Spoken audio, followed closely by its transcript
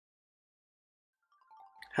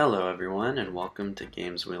Hello everyone and welcome to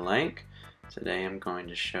Games We Like. Today I'm going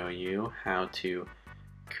to show you how to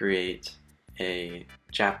create a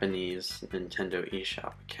Japanese Nintendo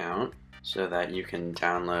eShop account so that you can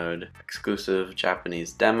download exclusive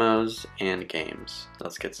Japanese demos and games.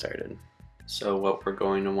 Let's get started. So what we're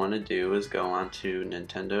going to want to do is go onto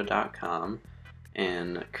Nintendo.com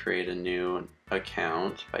and create a new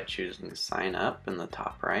account by choosing Sign Up in the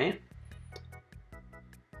top right.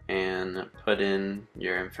 And put in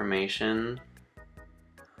your information.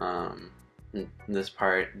 This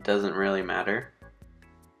part doesn't really matter.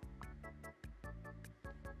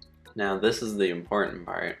 Now this is the important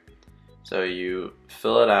part. So you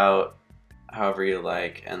fill it out however you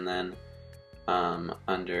like, and then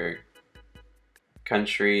under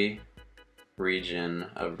country, region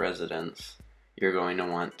of residence, you're going to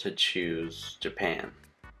want to choose Japan.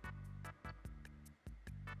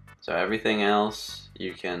 So everything else,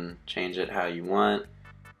 you can change it how you want.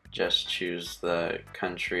 Just choose the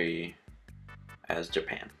country as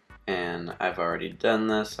Japan. And I've already done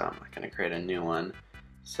this, so I'm not going to create a new one.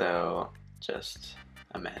 So just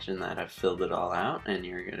imagine that I've filled it all out, and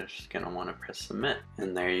you're just going to want to press submit.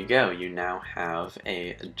 And there you go, you now have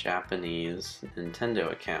a Japanese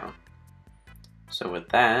Nintendo account. So with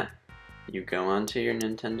that, you go onto your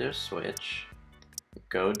Nintendo Switch,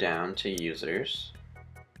 go down to users,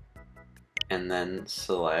 and then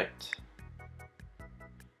select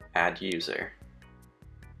Add User.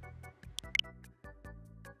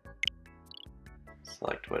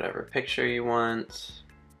 Select whatever picture you want.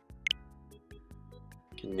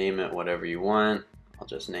 You can name it whatever you want. I'll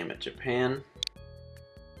just name it Japan.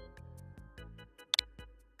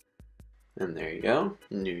 And there you go.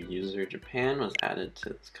 New user Japan was added to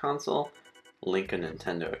this console. Link a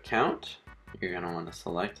Nintendo account. You're going to want to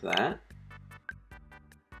select that.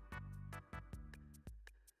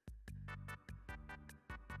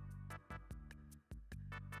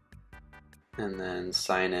 And then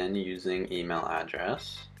sign in using email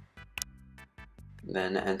address.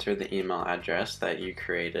 Then enter the email address that you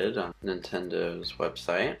created on Nintendo's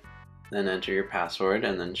website. Then enter your password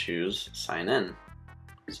and then choose sign in.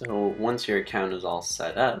 So once your account is all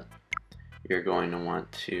set up, you're going to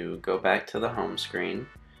want to go back to the home screen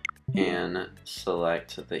and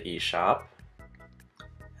select the eShop,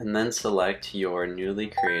 and then select your newly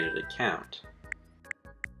created account.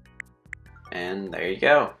 And there you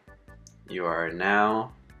go. You are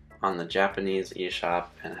now on the Japanese eShop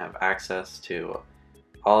and have access to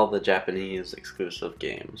all the Japanese exclusive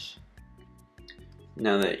games.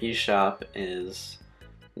 Now the eShop is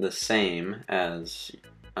the same as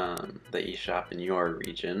the eShop in your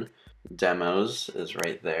region. Demos is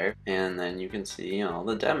right there, and then you can see all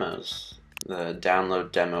the demos. The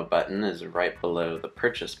download demo button is right below the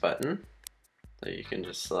purchase button, so you can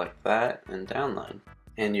just select that and download.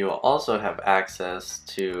 And you will also have access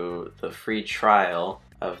to the free trial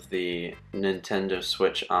of the Nintendo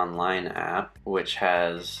Switch Online app, which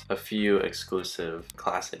has a few exclusive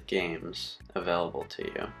classic games available to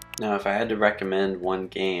you. Now, if I had to recommend one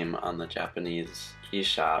game on the Japanese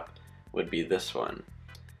eShop, would be this one,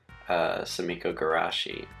 Sumiko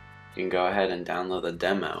Garashi. You can go ahead and download the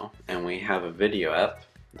demo, and we have a video up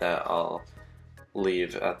that I'll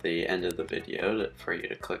leave at the end of the video for you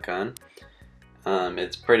to click on.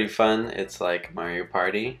 It's pretty fun. It's like Mario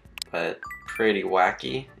Party, but pretty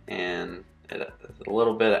wacky, and a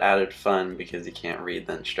little bit of added fun because you can't read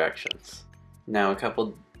the instructions. Now, a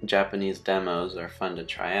couple Japanese demos are fun to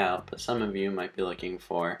try out, but some of you might be looking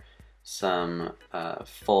for some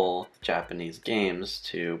full Japanese games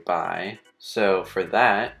to buy. So for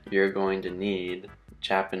that, you're going to need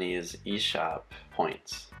Japanese eShop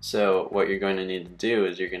points. So what you're going to need to do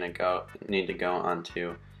is you're going to need to go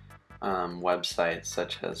onto websites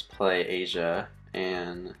such as Play Asia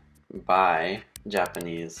and buy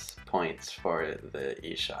Japanese points for the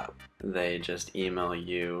eShop. They just email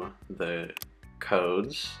you the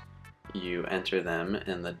codes, you enter them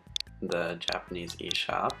in the Japanese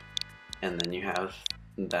eShop, and then you have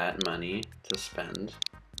that money to spend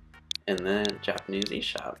in the Japanese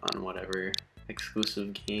eShop on whatever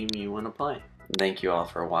exclusive game you want to play. Thank you all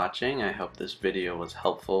for watching. I hope this video was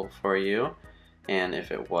helpful for you. And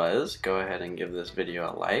if it was, go ahead and give this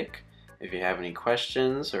video a like. If you have any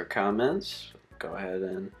questions or comments, go ahead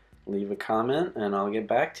and leave a comment and I'll get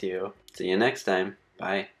back to you. See you next time.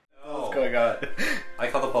 Bye. What's going on? I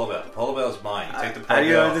call the polo bell. The polo bell is mine. You take the polo How do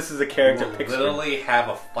you bell. know this is a character we'll picture? literally have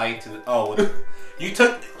a fight to the... Oh, you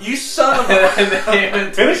son of a...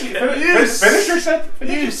 Finish your sentence.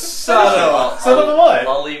 You son of a... Son of a what?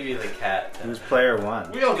 I'll leave you the cat. Who's player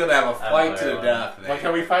one? We are going to have a fight to the death. Why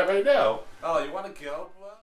can't we fight right now? Oh, you want to go?